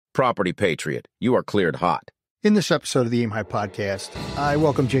Property Patriot, you are cleared hot. In this episode of the Aim High podcast, I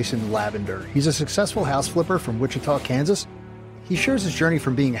welcome Jason Lavender. He's a successful house flipper from Wichita, Kansas. He shares his journey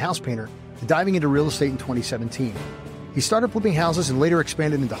from being a house painter to diving into real estate in 2017. He started flipping houses and later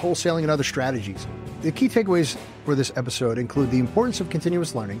expanded into wholesaling and other strategies. The key takeaways for this episode include the importance of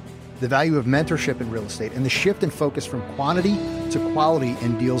continuous learning, the value of mentorship in real estate, and the shift in focus from quantity to quality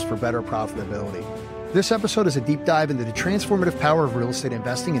in deals for better profitability. This episode is a deep dive into the transformative power of real estate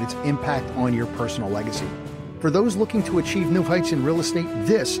investing and its impact on your personal legacy. For those looking to achieve new heights in real estate,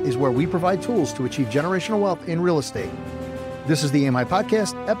 this is where we provide tools to achieve generational wealth in real estate. This is the Aim High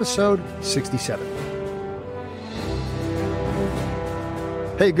Podcast, episode 67.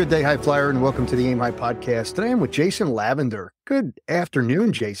 Hey, good day, High Flyer, and welcome to the Aim High Podcast. Today I'm with Jason Lavender. Good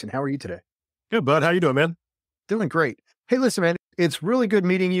afternoon, Jason. How are you today? Good, bud. How you doing, man? Doing great. Hey, listen, man, it's really good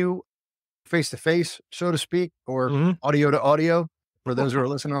meeting you face-to-face, so to speak, or audio to audio, for those who are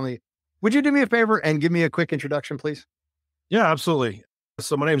listening on the... Would you do me a favor and give me a quick introduction, please? Yeah, absolutely.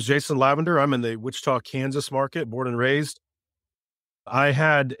 So my name is Jason Lavender. I'm in the Wichita, Kansas market, born and raised. I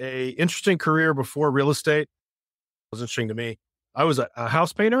had a interesting career before real estate. It was interesting to me. I was a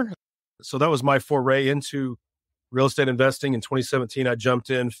house painter. So that was my foray into real estate investing. In 2017, I jumped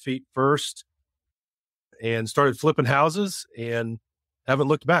in feet first and started flipping houses and haven't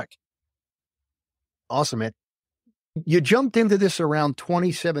looked back. Awesome, man. You jumped into this around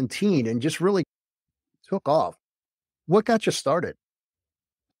 2017 and just really took off. What got you started?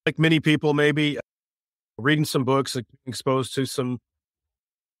 Like many people, maybe reading some books, exposed to some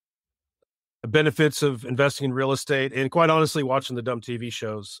benefits of investing in real estate, and quite honestly, watching the dumb TV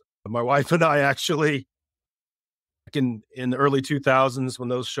shows. My wife and I actually, back in the early 2000s, when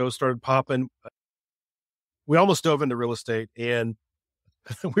those shows started popping, we almost dove into real estate, and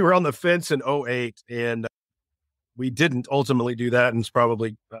we were on the fence in '08, and we didn't ultimately do that. And it's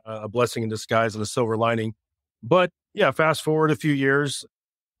probably a blessing in disguise and a silver lining. But yeah, fast forward a few years,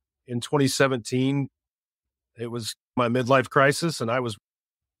 in 2017, it was my midlife crisis and I was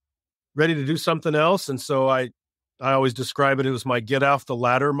ready to do something else. And so I always describe it as my get off the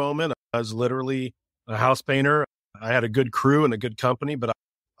ladder moment. I was literally a house painter. I had a good crew and a good company, but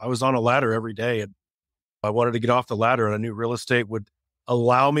I was on a ladder every day, and I wanted to get off the ladder, and I knew real estate would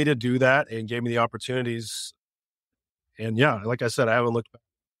allow me to do that and gave me the opportunities. And yeah, like I said, I haven't looked back.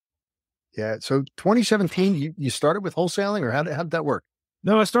 Yeah. So 2017, you started with wholesaling, or how did that work?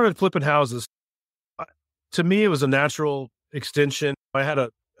 No, I started flipping houses. To me, it was a natural extension. I had a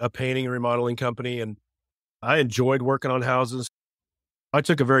painting and remodeling company, and I enjoyed working on houses. I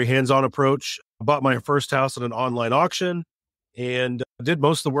took a very hands-on approach. I bought my first house at an online auction and did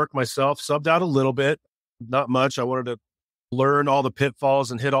most of the work myself, subbed out a little bit, not much. I wanted to learn all the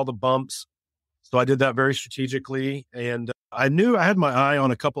pitfalls and hit all the bumps. So I did that very strategically. And I knew I had my eye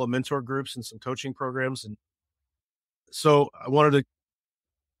on a couple of mentor groups and some coaching programs. And so I wanted to,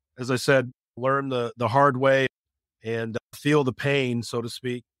 as I said, learn the hard way and feel the pain, so to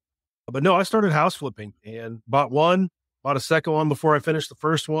speak. But no, I started house flipping and bought a second one before I finished the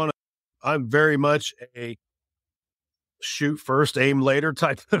first one. I'm very much a shoot first, aim later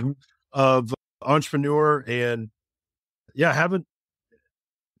type of entrepreneur. And yeah, haven't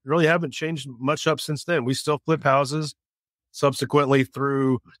changed much up since then. We still flip houses. Subsequently,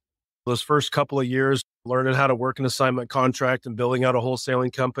 through those first couple of years, learning how to work an assignment contract and building out a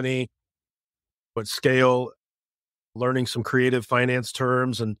wholesaling company at scale, learning some creative finance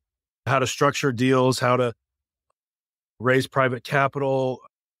terms and how to structure deals, how to raise private capital,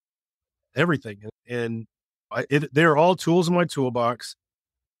 everything. And they're all tools in my toolbox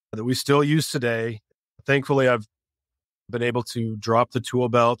that we still use today. Thankfully, I've been able to drop the tool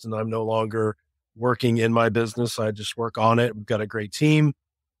belt and I'm no longer working in my business. I just work on it. We've got a great team.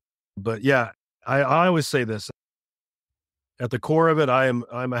 But yeah, I always say this. At the core of it, I'm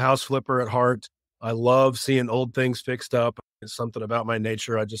a house flipper at heart. I love seeing old things fixed up. It's something about my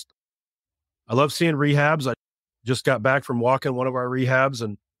nature. I love seeing rehabs. I just got back from walking one of our rehabs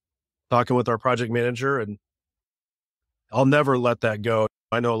and talking with our project manager, and I'll never let that go.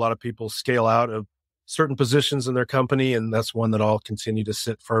 I know a lot of people scale out of certain positions in their company, and that's one that I'll continue to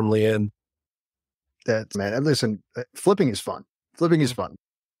sit firmly in. Man, and listen, flipping is fun. Flipping is fun.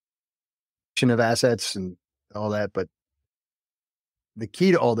 Of assets and all that, but the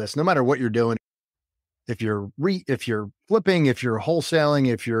key to all this, no matter what you're doing, if you're flipping, if you're wholesaling,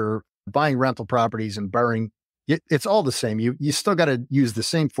 if you're buying rental properties and borrowing, it's all the same. You still got to use the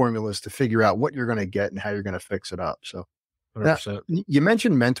same formulas to figure out what you're going to get and how you're going to fix it up. So, now, you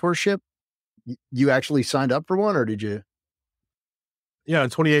mentioned mentorship. You actually signed up for one, or did you? Yeah, in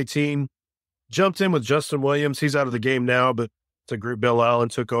 2018, jumped in with Justin Williams. He's out of the game now, but the group Bill Allen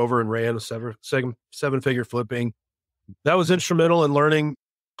took over and ran seven-figure flipping. That was instrumental in learning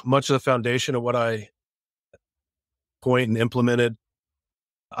much of the foundation of what I coined and implemented.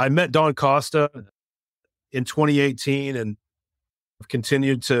 I met Don Costa in 2018 and I've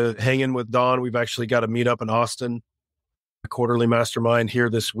continued to hang in with Don. We've actually got a meetup in Austin, a quarterly mastermind here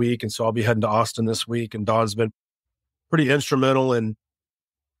this week. And so I'll be heading to Austin this week. And Don's been pretty instrumental in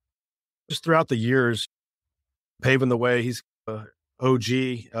just throughout the years, paving the way. He's a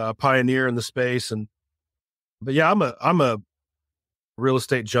OG, pioneer in the space. But yeah, I'm a real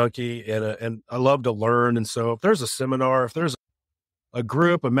estate junkie and I love to learn. And so if there's a seminar, if there's a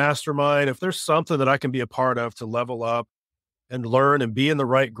group, a mastermind, if there's something that I can be a part of to level up and learn and be in the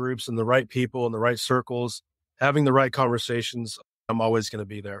right groups and the right people and the right circles, having the right conversations, I'm always going to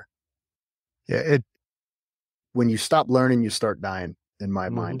be there. Yeah. When you stop learning, you start dying, in my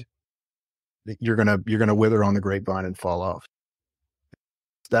mind. You're going to wither on the grapevine and fall off.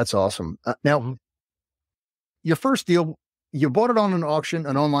 That's awesome. Now, your first deal, you bought it on an auction,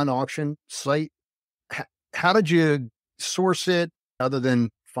 an online auction site. How did you source it other than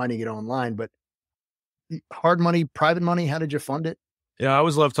finding it online? But hard money, private money, how did you fund it? Yeah, I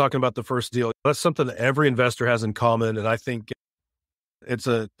always love talking about the first deal. That's something that every investor has in common. And I think it's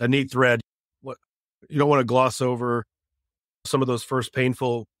a neat thread. You don't want to gloss over some of those first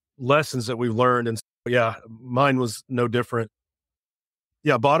painful lessons that we've learned. And yeah, mine was no different.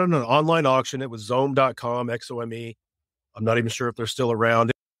 Yeah, I bought it on an online auction. It was Xome.com, XOME. I'm not even sure if they're still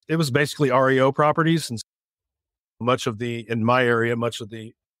around. It was basically REO properties. And in my area, much of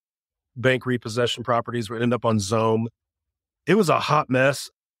the bank repossession properties would end up on Xome. It was a hot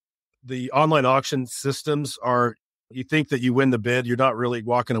mess. The online auction systems you think that you win the bid, you're not really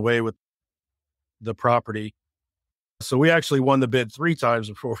walking away with the property. So we actually won the bid 3 times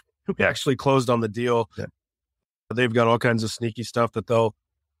before we actually closed on the deal. Yeah. They've got all kinds of sneaky stuff that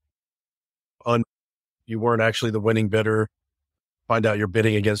you weren't actually the winning bidder, find out you're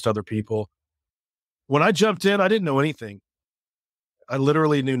bidding against other people. When I jumped in, I didn't know anything. I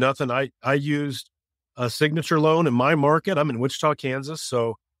literally knew nothing. I used a signature loan in my market. I'm in Wichita, Kansas.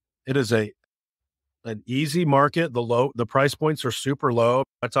 So it is an easy market. The price points are super low.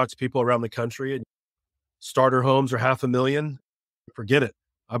 I talk to people around the country and starter homes are $500,000. Forget it.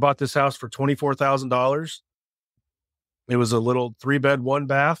 I bought this house for $24,000. It was a little 3-bed,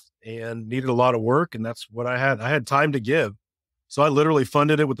 1-bath and needed a lot of work. And that's what I had. I had time to give. So I literally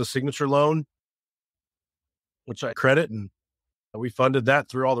funded it with the signature loan, which I credit. And we funded that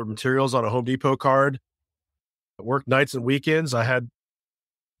through all the materials on a Home Depot card. I worked nights and weekends. I had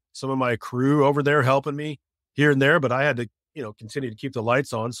some of my crew over there helping me here and there, but I had to, continue to keep the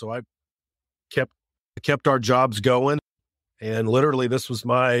lights on. So I kept our jobs going. And literally this was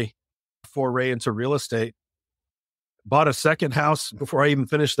my foray into real estate. Bought a second house before I even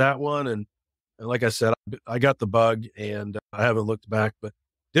finished that one. And like I said, I got the bug and I haven't looked back, but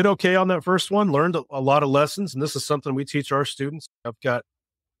did okay on that first one, learned a lot of lessons. And this is something we teach our students. I've got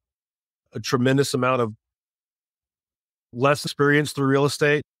a tremendous amount of less experience through real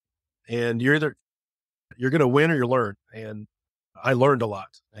estate, and you're going to win or you learn. And I learned a lot,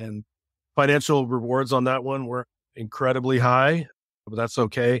 and financial rewards on that one were incredibly high, but that's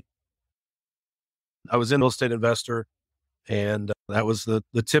okay. I was an real estate investor, and that was the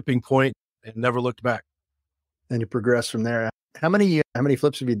tipping point, and never looked back. And you progress from there. How many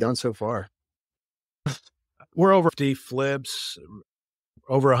flips have you done so far? We're over 50 flips,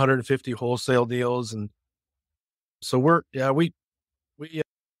 over 150 wholesale deals, and so we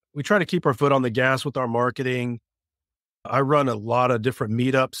try to keep our foot on the gas with our marketing. I run a lot of different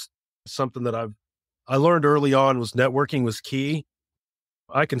meetups. Something that I learned early on was networking was key.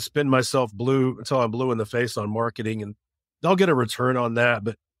 I can spin myself blue until I'm blue in the face on marketing, and they'll get a return on that.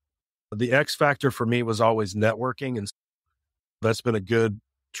 But the X factor for me was always networking, and that's been a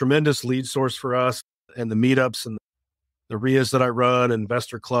tremendous lead source for us. And the meetups and the RIAs that I run,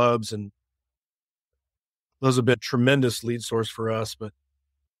 investor clubs, and those have been tremendous lead source for us. But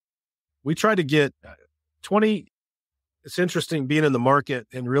we try to get 20. It's interesting being in the market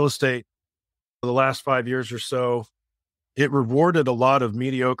in real estate for the last 5 years or so. It rewarded a lot of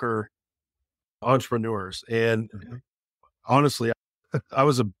mediocre entrepreneurs. And honestly, I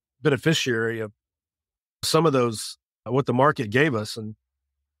was a beneficiary of some of those, what the market gave us. And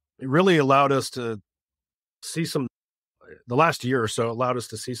it really allowed us to see the last year or so allowed us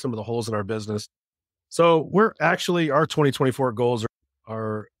to see some of the holes in our business. So our 2024 goals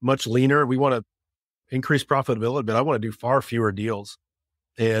are much leaner. We want to increase profitability, but I want to do far fewer deals.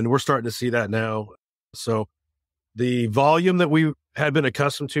 And we're starting to see that now. So the volume that we had been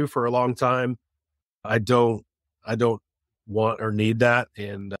accustomed to for a long time, I don't want or need that.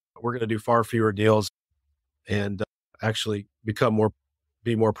 And we're going to do far fewer deals and actually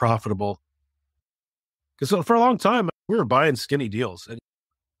be more profitable. Because for a long time, we were buying skinny deals. And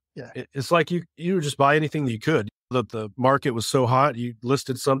Yeah. it's like you would just buy anything that you could. That the market was so hot, you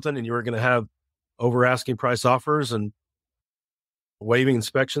listed something and you were going to have over asking price offers and waiving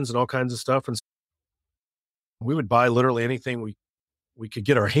inspections and all kinds of stuff. And we would buy literally anything we could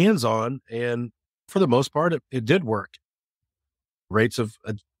get our hands on. And for the most part, it did work. Rates have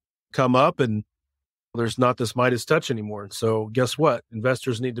come up and there's not this Midas touch anymore. So guess what?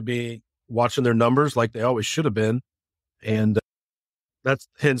 Investors need to be watching their numbers like they always should have been. And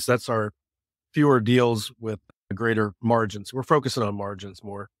that's our fewer deals with greater margins. We're focusing on margins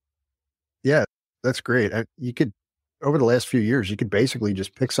more. Yeah, that's great. You could, over the last few years, you could basically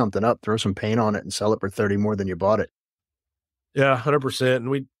just pick something up, throw some paint on it and sell it for 30 more than you bought it. Yeah, 100%.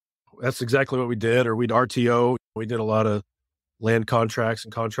 And that's exactly what we did, or we'd RTO. We did a lot of land contracts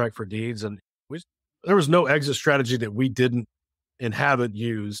and contract for deeds. And there was no exit strategy that we didn't and haven't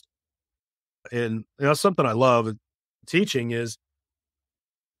used. And something I love teaching is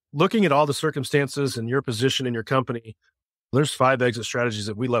looking at all the circumstances and your position in your company. There's 5 exit strategies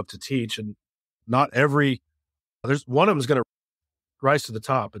that we love to teach, and there's one of them is going to rise to the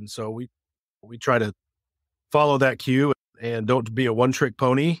top. And so we try to follow that cue and don't be a one-trick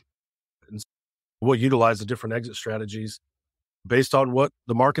pony. And we'll utilize the different exit strategies based on what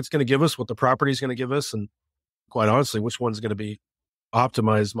the market's going to give us, what the property is going to give us, and quite honestly, which one's going to be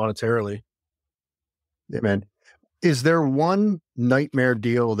optimized monetarily. Yeah, man. Is there one nightmare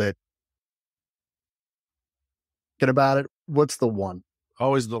deal that get about it? What's the one?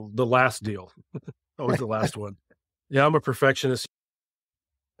 Always the last deal. Always the last one. Yeah, I'm a perfectionist.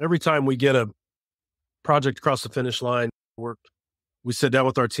 Every time we get a project across the finish line, we sit down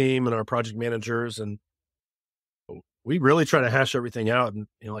with our team and our project managers, and we really try to hash everything out and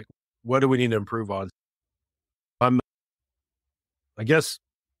like, what do we need to improve on? I'm, I guess,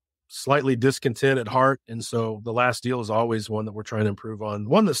 slightly discontent at heart. And so the last deal is always one that we're trying to improve on.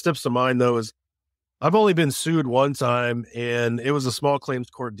 One that steps to mind though is I've only been sued one time, and it was a small claims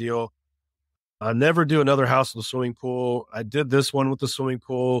court deal. I never do another house with a swimming pool. I did this one with the swimming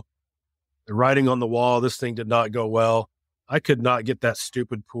pool. The writing on the wall, this thing did not go well. I could not get that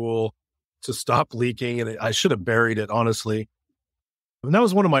stupid pool to stop leaking, and I should have buried it, honestly. And that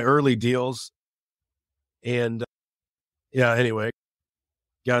was one of my early deals. And anyway,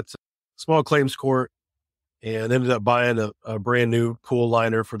 got small claims court and ended up buying a brand new pool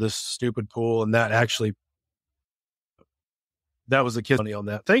liner for this stupid pool. And that was the kid's money on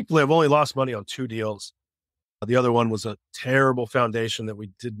that. Thankfully, I've only lost money on 2 deals. The other one was a terrible foundation that we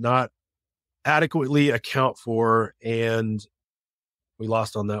did not adequately account for, and we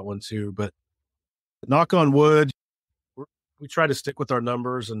lost on that one too. But knock on wood, we try to stick with our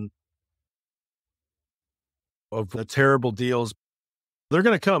numbers, and of the terrible deals, they're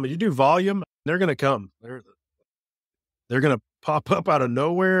going to come. If you do volume, they're going to come. They're going to pop up out of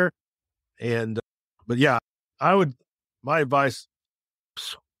nowhere. And but yeah, my advice,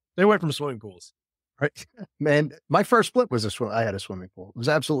 stay away from swimming pools. Right, man. My first split was I had a swimming pool. It was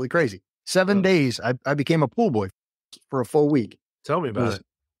absolutely crazy. 7 days, I became a pool boy for a full week. Tell me about it.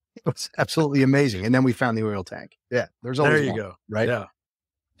 It was absolutely amazing. And then we found the oil tank. Yeah, there's always there you one, go. Right. Yeah.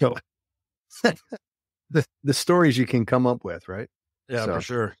 So, the stories you can come up with, right? Yeah,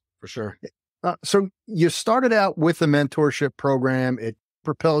 So, for sure. So you started out with a mentorship program. It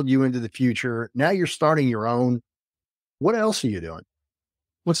propelled you into the future. Now you're starting your own. What else are you doing?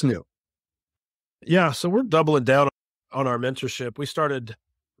 What's new? Yeah, so we're doubling down on our mentorship. We started,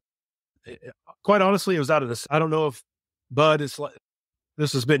 quite honestly, it was out of this. I don't know if, Bud,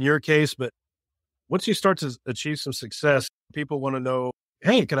 this has been your case, but once you start to achieve some success, people want to know,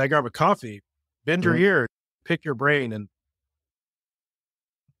 hey, can I grab a coffee? Bend your ear, pick your brain. And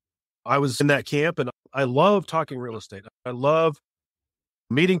I was in that camp, and I love talking real estate. I love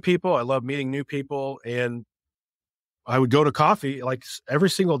meeting people. I love meeting new people. And I would go to coffee like every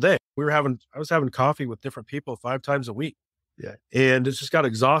single day. I was having coffee with different people 5 times a week. Yeah. And it just got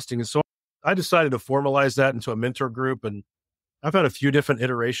exhausting. And so I decided to formalize that into a mentor group. And I've had a few different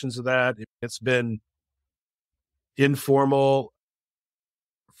iterations of that. It's been informal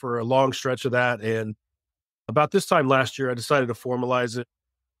for a long stretch of that. And about this time last year, I decided to formalize it.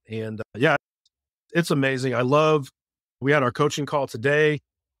 And it's amazing. We had our coaching call today.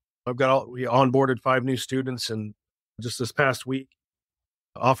 We onboarded 5 new students, and just this past week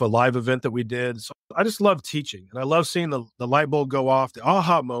off a live event that we did. So I just love teaching, and I love seeing the light bulb go off, the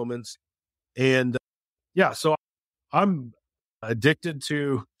aha moments. And so I'm addicted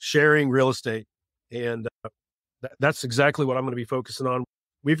to sharing real estate. And That's exactly what I'm going to be focusing on.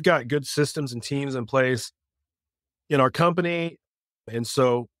 We've got good systems and teams in place in our company. And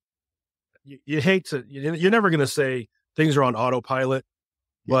so you hate to, you're never going to say things are on autopilot,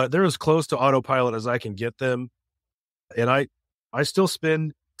 but they're as close to autopilot as I can get them. And I still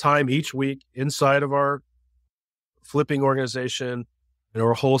spend time each week inside of our flipping organization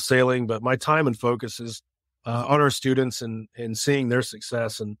or wholesaling, but my time and focus is on our students and seeing their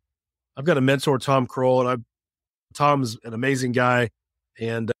success. And I've got a mentor, Tom Kroll, and Tom's an amazing guy,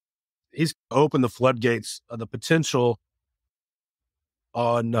 and he's opened the floodgates of the potential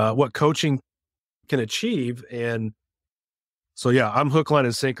on what coaching can achieve. And so, yeah, I'm hook, line,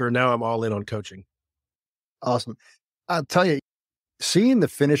 and sinker. Now I'm all in on coaching. Awesome. I'll tell you, seeing the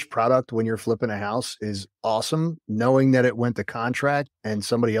finished product when you're flipping a house is awesome. Knowing that it went to contract and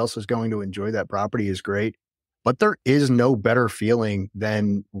somebody else is going to enjoy that property is great. But there is no better feeling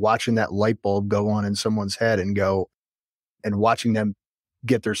than watching that light bulb go on in someone's head and watching them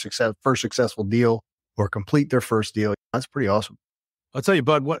get their first successful deal or complete their first deal. That's pretty awesome. I'll tell you,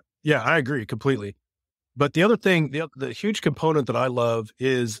 Bud, yeah, I agree completely. But the other thing, the huge component that I love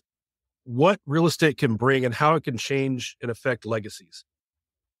is what real estate can bring and how it can change and affect legacies.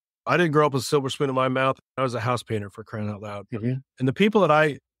 I didn't grow up with a silver spoon in my mouth. I was a house painter, for crying out loud. Mm-hmm. And the people that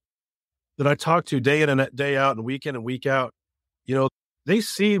I talk to day in and day out and week in and week out, they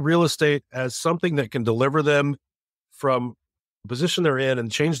see real estate as something that can deliver them from the position they're in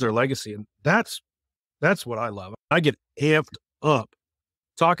and change their legacy. And that's what I love. I get amped up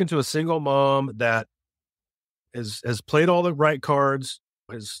talking to a single mom that has played all the right cards,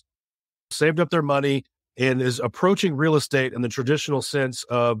 has saved up their money, and is approaching real estate in the traditional sense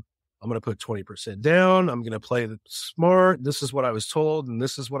of, I'm going to put 20% down. I'm going to play smart. This is what I was told. And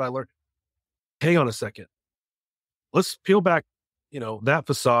this is what I learned. Hang on a second. Let's peel back, that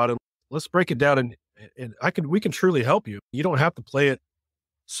facade, and let's break it down. And we can truly help you. You don't have to play it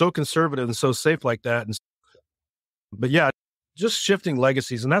so conservative and so safe like that. But yeah, just shifting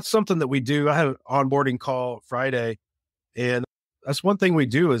legacies. And that's something that we do. I have an onboarding call Friday, and that's one thing we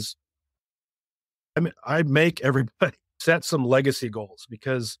do is, I make everybody set some legacy goals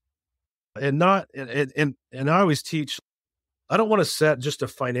and I always teach, I don't want to set just a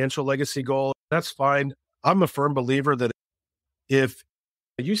financial legacy goal. That's fine. I'm a firm believer that if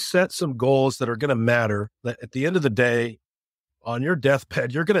you set some goals that are going to matter, that at the end of the day, on your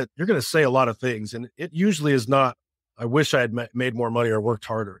deathbed, you're going to say a lot of things. And it usually is not, I wish I had made more money or worked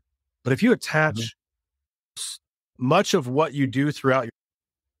harder. But if you attach much of what you do throughout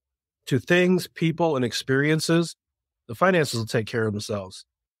to things, people, and experiences, the finances will take care of themselves.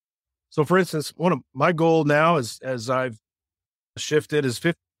 So for instance, one of my goal now is, as I've shifted, is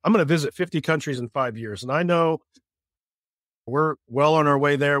I'm going to visit 50 countries in 5 years. And I know we're well on our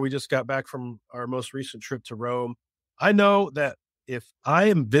way there. We just got back from our most recent trip to Rome. I know that if I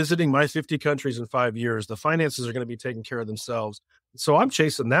am visiting my 50 countries in 5 years, the finances are going to be taking care of themselves. So I'm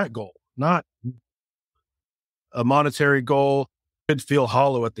chasing that goal, not a monetary goal. Could feel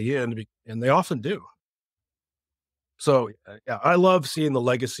hollow at the end, and they often do. So yeah, I love seeing the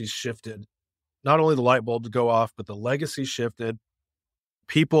legacies shifted. Not only the light bulbs go off, but the legacy shifted.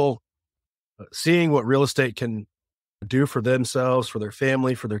 People seeing what real estate can do for themselves, for their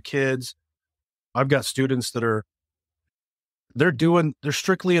family, for their kids. I've got students that they're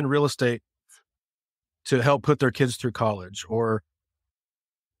strictly in real estate to help put their kids through college or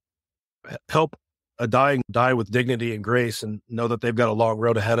help a dying die with dignity and grace and know that they've got a long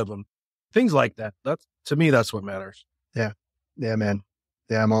road ahead of them. Things like that. To me, that's what matters. Yeah. Yeah, man.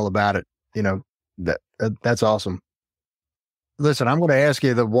 Yeah, I'm all about it. That's awesome. Listen, I'm going to ask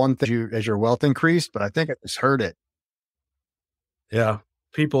you the one thing as your wealth increased, but I think I just heard it. Yeah.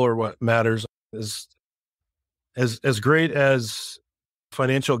 People are what matters. Is as great as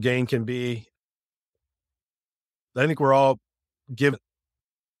financial gain can be. I think we're all given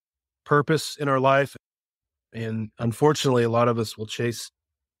purpose in our life. And unfortunately, a lot of us will chase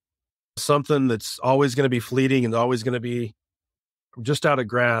something that's always going to be fleeting and always going to be just out of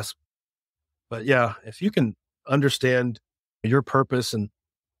grasp. But yeah, if you can understand your purpose and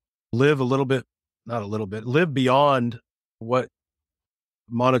live live beyond what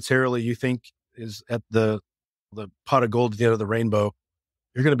monetarily you think is at the pot of gold at the end of the rainbow,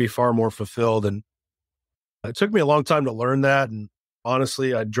 you're going to be far more fulfilled. And it took me a long time to learn that. And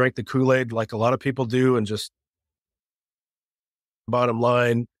honestly, I drank the Kool-Aid like a lot of people do. And just bottom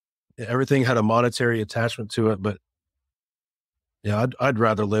line, everything had a monetary attachment to it. But yeah, I'd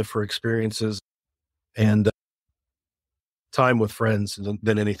rather live for experiences and time with friends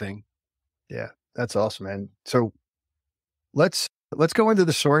than anything. Yeah, that's awesome, man. So let's Let's go into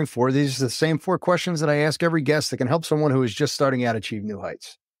the soaring four. These are the same four questions that I ask every guest that can help someone who is just starting out achieve new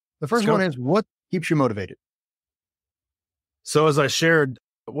heights. The first one is, what keeps you motivated? So as I shared,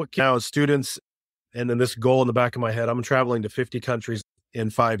 what now is students, and then this goal in the back of my head, I'm traveling to 50 countries in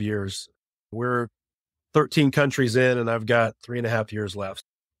 5 years. We're 13 countries in, and I've got 3.5 years left.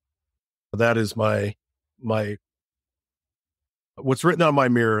 That is my what's written on my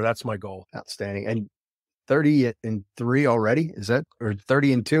mirror. That's my goal. Outstanding. And 30-3 already? Is that, or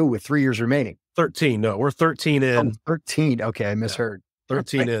 30-2 with 3 years remaining? 13. No, we're 13 in. Oh, 13. Okay, I misheard.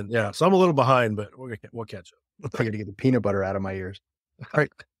 13 in. Yeah. So I'm a little behind, but we'll catch up. I got to get the peanut butter out of my ears. All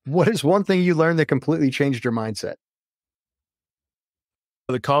right. What is one thing you learned that completely changed your mindset?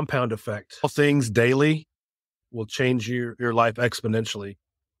 The compound effect. All things daily will change your life exponentially.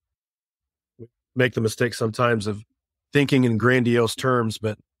 We make the mistake sometimes of thinking in grandiose terms,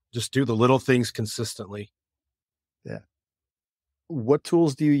 but just do the little things consistently. Yeah. What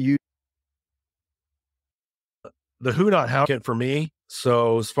tools do you use? The who, not how for me.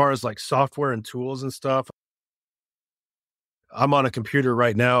 So as far as like software and tools and stuff, I'm on a computer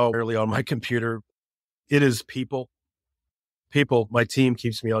right now, early on my computer. It is people. My team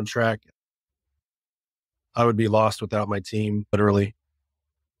keeps me on track. I would be lost without my team, literally.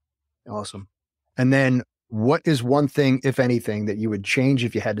 Awesome. And then what is one thing, if anything, that you would change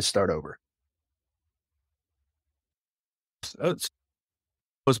if you had to start over? It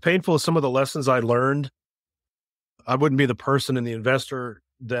was painful as some of the lessons I learned. I wouldn't be the person and the investor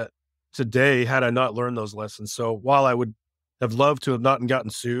that today had I not learned those lessons. So while I would have loved to have not gotten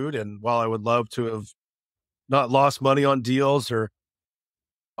sued, and while I would love to have not lost money on deals or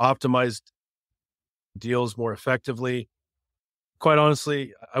optimized deals more effectively, quite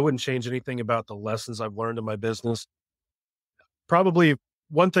honestly, I wouldn't change anything about the lessons I've learned in my business. Probably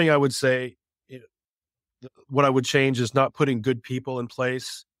one thing I would say, what I would change is not putting good people in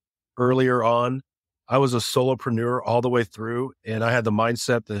place earlier on. I was a solopreneur all the way through, and I had the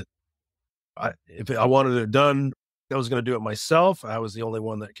mindset that if I wanted it done, I was going to do it myself. I was the only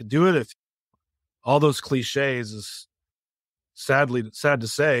one that could do it. If all those cliches is sad to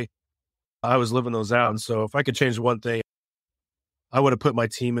say, I was living those out. And so if I could change one thing, I would have put my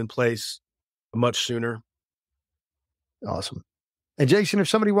team in place much sooner. Awesome. And Jason, if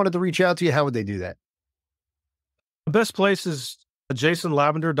somebody wanted to reach out to you, how would they do that? The best place is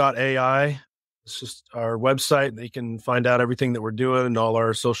jasonlavender.ai. It's just our website. They can find out everything that we're doing and all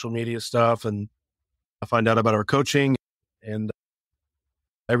our social media stuff, and find out about our coaching and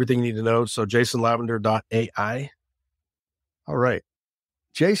everything you need to know. So jasonlavender.ai. All right.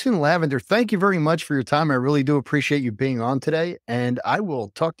 Jason Lavender, thank you very much for your time. I really do appreciate you being on today, and I will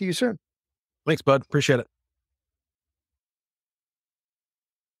talk to you soon. Thanks, bud. Appreciate it.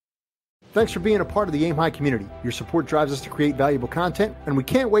 Thanks for being a part of the Aim High community. Your support drives us to create valuable content, and we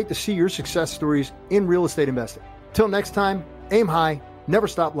can't wait to see your success stories in real estate investing. Till next time, aim high, never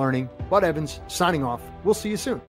stop learning. Bud Evans, signing off. We'll see you soon.